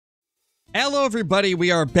Hello everybody, we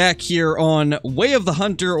are back here on Way of the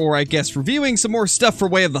Hunter, or I guess reviewing some more stuff for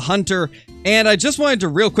Way of the Hunter, and I just wanted to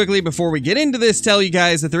real quickly before we get into this tell you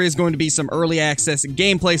guys that there is going to be some early access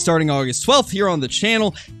gameplay starting August 12th here on the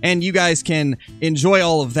channel, and you guys can enjoy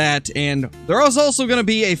all of that, and there is also going to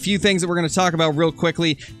be a few things that we're going to talk about real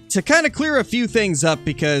quickly to kind of clear a few things up,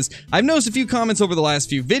 because I've noticed a few comments over the last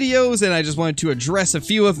few videos, and I just wanted to address a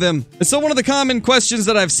few of them. So one of the common questions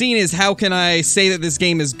that I've seen is, how can I say that this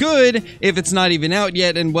game is good if it's not even out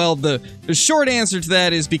yet? And well, the short answer to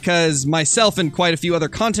that is because myself and quite a few other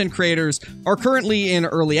content creators are currently in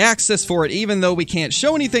early access for it, even though we can't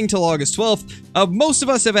show anything till August 12th. Most of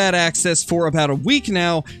us have had access for about a week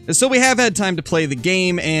now, so we have had time to play the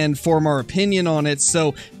game and form our opinion on it,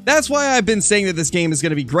 so that's why I've been saying that this game is going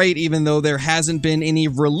to be great, even though there hasn't been any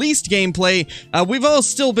released gameplay. We've all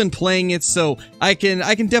still been playing it, so I can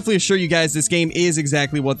definitely assure you guys this game is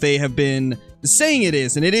exactly what they have been saying it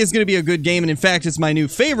is, and it is going to be a good game, and in fact, it's my new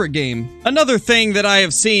favorite game. Another thing that I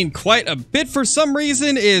have seen quite a bit for some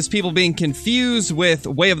reason is people being confused with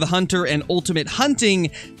Way of the Hunter and Ultimate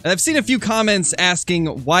Hunting. I've seen a few comments asking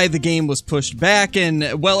why the game was pushed back,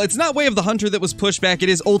 and well, it's not Way of the Hunter that was pushed back, it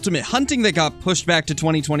is Ultimate Hunting that got pushed back to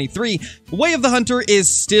 2023. Way of the Hunter is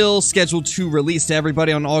still scheduled to release to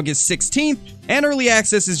everybody on August 16th, and early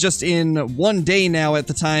access is just in 1 day now at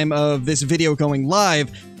the time of this video going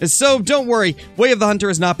live. So don't worry, Way of the Hunter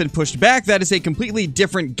has not been pushed back. That is a completely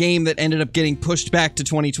different game that ended up getting pushed back to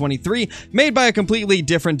 2023, made by a completely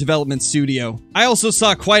different development studio. I also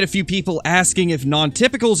saw quite a few people asking if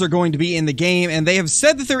non-typicals are going to be in the game, and they have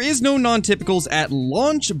said that there is no non-typicals at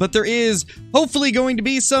launch, but there is hopefully going to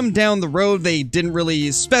be some down the road. They didn't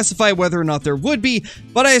really specify whether or not there would be,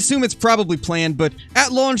 but I assume it's probably planned. But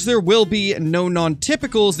at launch there will be no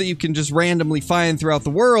non-typicals that you can just randomly find throughout the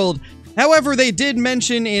world. However, they did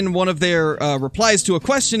mention in one of their replies to a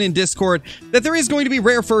question in Discord that there is going to be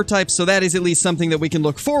rare fur types, so that is at least something that we can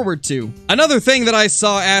look forward to. Another thing that I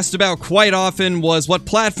saw asked about quite often was what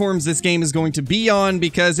platforms this game is going to be on,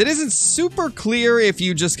 because it isn't super clear if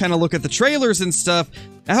you just kind of look at the trailers and stuff.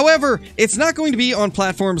 However, it's not going to be on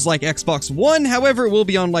platforms like Xbox One, however, it will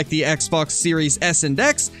be on like the Xbox Series S and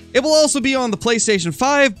X. It will also be on the PlayStation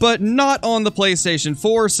 5, but not on the PlayStation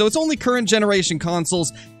 4, so it's only current generation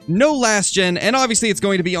consoles. No last gen, and obviously it's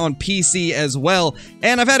going to be on PC as well,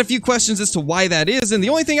 and I've had a few questions as to why that is, and the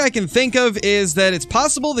only thing I can think of is that it's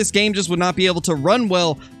possible this game just would not be able to run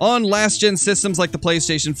well on last gen systems like the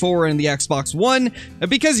PlayStation 4 and the Xbox One,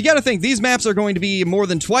 because you gotta think, these maps are going to be more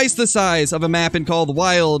than twice the size of a map in Call of the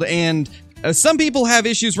Wild, and some people have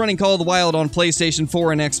issues running Call of the Wild on PlayStation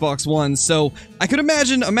 4 and Xbox One, so I could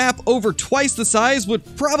imagine a map over twice the size would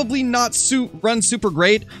probably not run super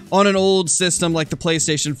great on an old system like the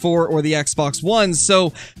PlayStation 4 or the Xbox One,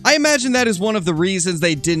 so I imagine that is one of the reasons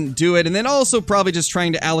they didn't do it, and then also probably just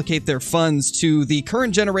trying to allocate their funds to the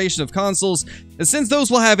current generation of consoles, since those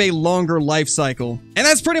will have a longer life cycle. And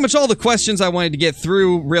that's pretty much all the questions I wanted to get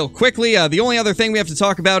through real quickly. The only other thing we have to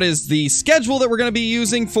talk about is the schedule that we're going to be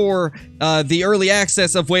using for the early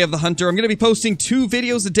access of Way of the Hunter. I'm going to be posting 2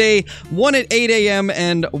 videos a day, one at 8 a.m.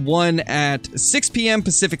 and one at 6 p.m.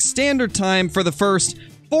 Pacific Standard Time for the first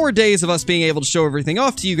 4 days of us being able to show everything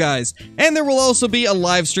off to you guys. And there will also be a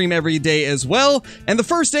live stream every day as well. And the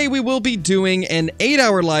first day we will be doing an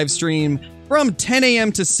 8-hour live stream from 10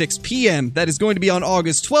 a.m. to 6 p.m. That is going to be on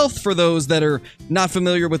August 12th for those that are not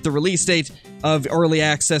familiar with the release date of early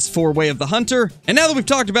access for Way of the Hunter. And now that we've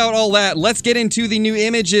talked about all that, let's get into the new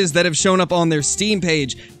images that have shown up on their Steam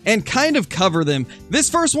page and kind of cover them. This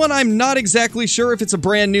first one, I'm not exactly sure if it's a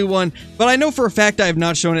brand new one, but I know for a fact I have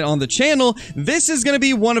not shown it on the channel. This is going to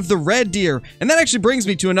be one of the red deer, and that actually brings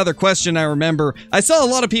me to another question I remember. I saw a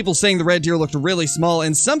lot of people saying the red deer looked really small,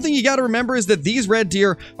 and something you gotta remember is that these red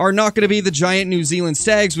deer are not going to be the giant New Zealand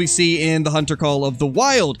stags we see in the Hunter Call of the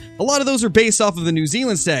Wild. A lot of those are based off of the New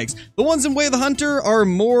Zealand stags. The ones in Way of the Hunter are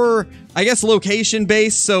more, I guess,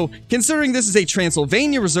 location-based, so considering this is a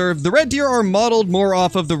Transylvania reserve, the red deer are modeled more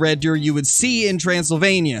off of the red deer you would see in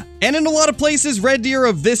Transylvania. And in a lot of places, red deer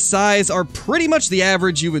of this size are pretty much the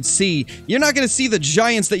average you would see. You're not going to see the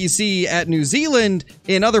giants that you see at New Zealand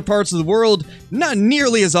in other parts of the world, not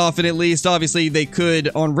nearly as often at least. Obviously, they could,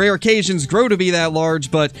 on rare occasions, grow to be that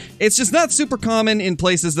large, but it's just not super common in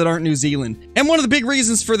places that aren't New Zealand. And one of the big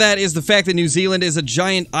reasons for that is the fact that New Zealand is a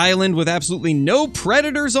giant island with absolutely no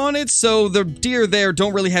predators on it, so the deer there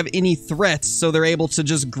don't really have any threats, so they're able to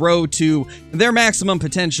just grow to their maximum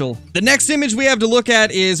potential. The next image we have to look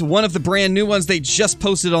at is one of the brand new ones they just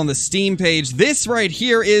posted on the Steam page. This right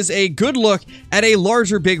here is a good look at a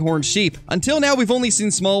larger bighorn sheep. Until now, we've only seen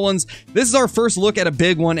small ones. This is our first look at a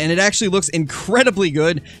big one, and it actually looks incredibly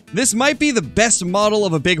good. This might be the best model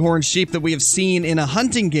of a bighorn sheep that we have seen in a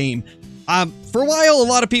hunting game. For a while, a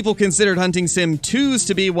lot of people considered Hunting Sim 2s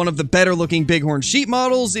to be one of the better looking bighorn sheep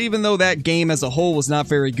models, even though that game as a whole was not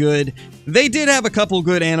very good. They did have a couple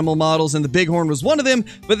good animal models, and the bighorn was one of them,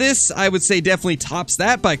 but this, I would say, definitely tops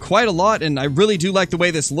that by quite a lot, and I really do like the way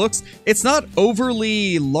this looks. It's not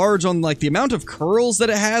overly large on, like, the amount of curls that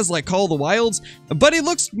it has, like Call of the Wilds, but it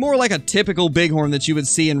looks more like a typical bighorn that you would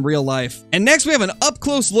see in real life. And next, we have an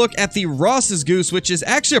up-close look at the Ross's goose, which is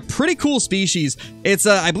actually a pretty cool species. It's,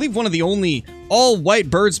 I believe, one of the only all-white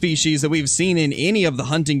bird species that we've seen in any of the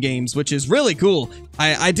hunting games, which is really cool.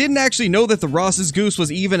 I didn't actually know that the Ross's goose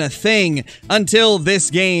was even a thing until this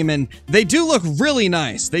game, and they do look really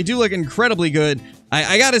nice. They do look incredibly good.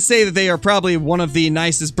 I gotta say that they are probably one of the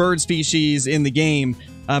nicest bird species in the game.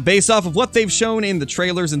 Based off of what they've shown in the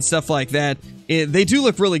trailers and stuff like that, they do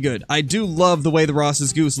look really good. I do love the way the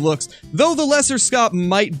Ross's goose looks, though the lesser scaup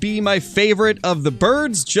might be my favorite of the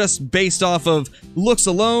birds, just based off of looks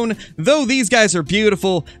alone. Though these guys are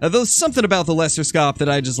beautiful, there's something about the lesser scaup that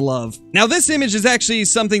I just love. Now, this image is actually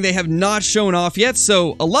something they have not shown off yet,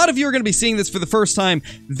 so a lot of you are going to be seeing this for the first time.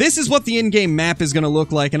 This is what the in-game map is going to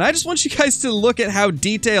look like, and I just want you guys to look at how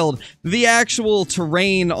detailed the actual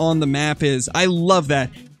terrain on the map is. I love that.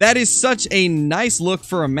 That is such a nice look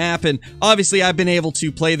for a map, and obviously I've been able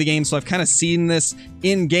to play the game, so I've kind of seen this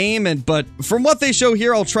in-game, but from what they show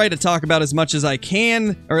here, I'll try to talk about as much as I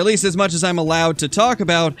can, or at least as much as I'm allowed to talk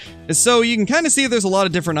about. So you can kind of see there's a lot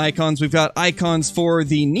of different icons. We've got icons for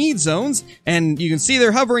the need zones, and you can see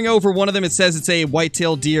they're hovering over one of them. It says it's a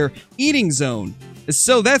white-tailed deer eating zone.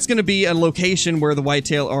 So that's going to be a location where the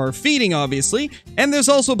whitetail are feeding, obviously. And there's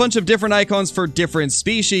also a bunch of different icons for different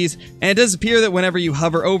species. And it does appear that whenever you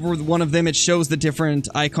hover over one of them, it shows the different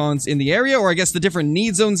icons in the area, or I guess the different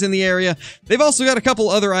need zones in the area. They've also got a couple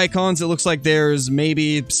other icons. It looks like there's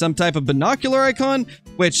maybe some type of binocular icon,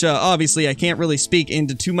 which obviously I can't really speak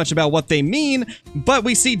into too much about what they mean, but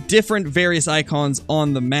we see different various icons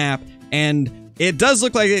on the map. And it does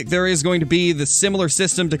look like there is going to be the similar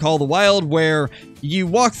system to Call of the Wild, where you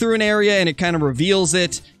walk through an area and it kind of reveals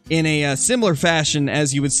it in a similar fashion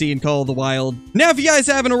as you would see in Call of the Wild. Now, if you guys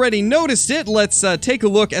haven't already noticed it, let's take a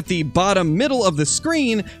look at the bottom middle of the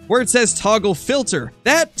screen where it says toggle filter.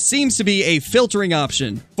 That seems to be a filtering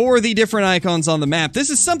option for the different icons on the map. This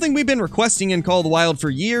is something we've been requesting in Call of the Wild for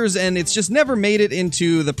years, and it's just never made it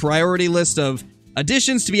into the priority list of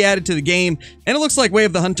additions to be added to the game, and it looks like Way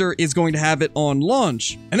of the Hunter is going to have it on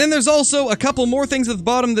launch. And then there's also a couple more things at the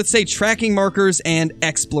bottom that say tracking markers and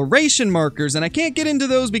exploration markers, and I can't get into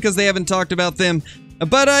those because they haven't talked about them,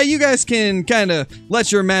 but you guys can kind of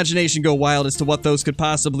let your imagination go wild as to what those could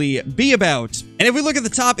possibly be about. And if we look at the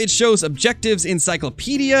top, it shows objectives,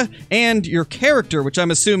 encyclopedia, and your character, which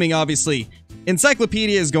I'm assuming, obviously,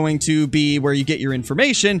 encyclopedia is going to be where you get your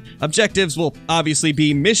information. Objectives will obviously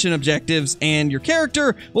be mission objectives, and your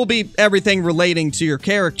character will be everything relating to your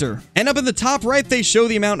character. And up in the top right, they show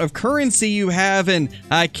the amount of currency you have, and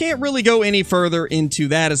I can't really go any further into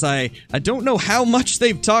that as I don't know how much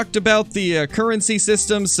they've talked about the currency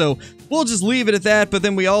system, so we'll just leave it at that. But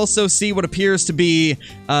then we also see what appears to be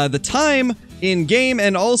the time in game,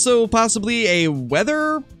 and also possibly a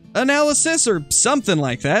weather analysis or something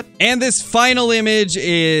like that. And this final image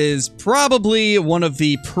is probably one of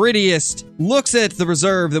the prettiest looks at the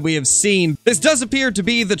reserve that we have seen. This does appear to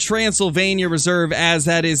be the Transylvania Reserve, as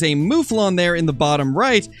that is a mouflon there in the bottom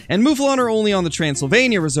right, and mouflon are only on the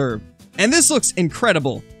Transylvania Reserve. And this looks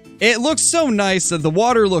incredible. It looks so nice. The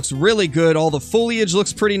water looks really good. All the foliage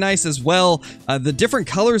looks pretty nice as well. The different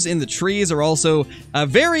colors in the trees are also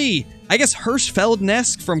very, I guess,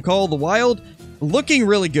 Hirschfeld-esque from Call of the Wild. Looking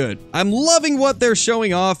really good. I'm loving what they're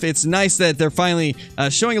showing off. It's nice that they're finally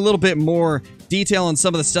showing a little bit more detail on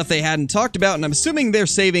some of the stuff they hadn't talked about, and I'm assuming they're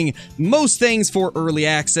saving most things for early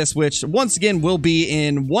access, which once again will be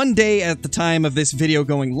in 1 day at the time of this video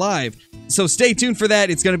going live. So stay tuned for that.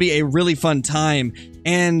 It's going to be a really fun time,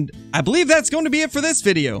 and I believe that's going to be it for this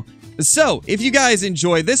video. So, if you guys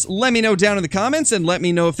enjoyed this, let me know down in the comments, and let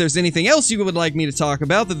me know if there's anything else you would like me to talk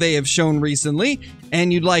about that they have shown recently,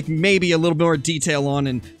 and you'd like maybe a little more detail on,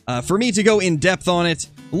 and for me to go in depth on it.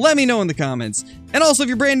 Let me know in the comments. And also, if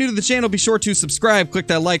you're brand new to the channel, be sure to subscribe, click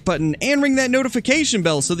that like button, and ring that notification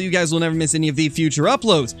bell so that you guys will never miss any of the future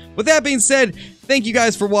uploads. With that being said, Thank you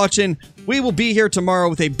guys for watching. We will be here tomorrow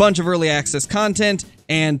with a bunch of early access content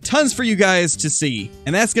and tons for you guys to see.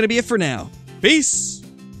 And that's going to be it for now. Peace!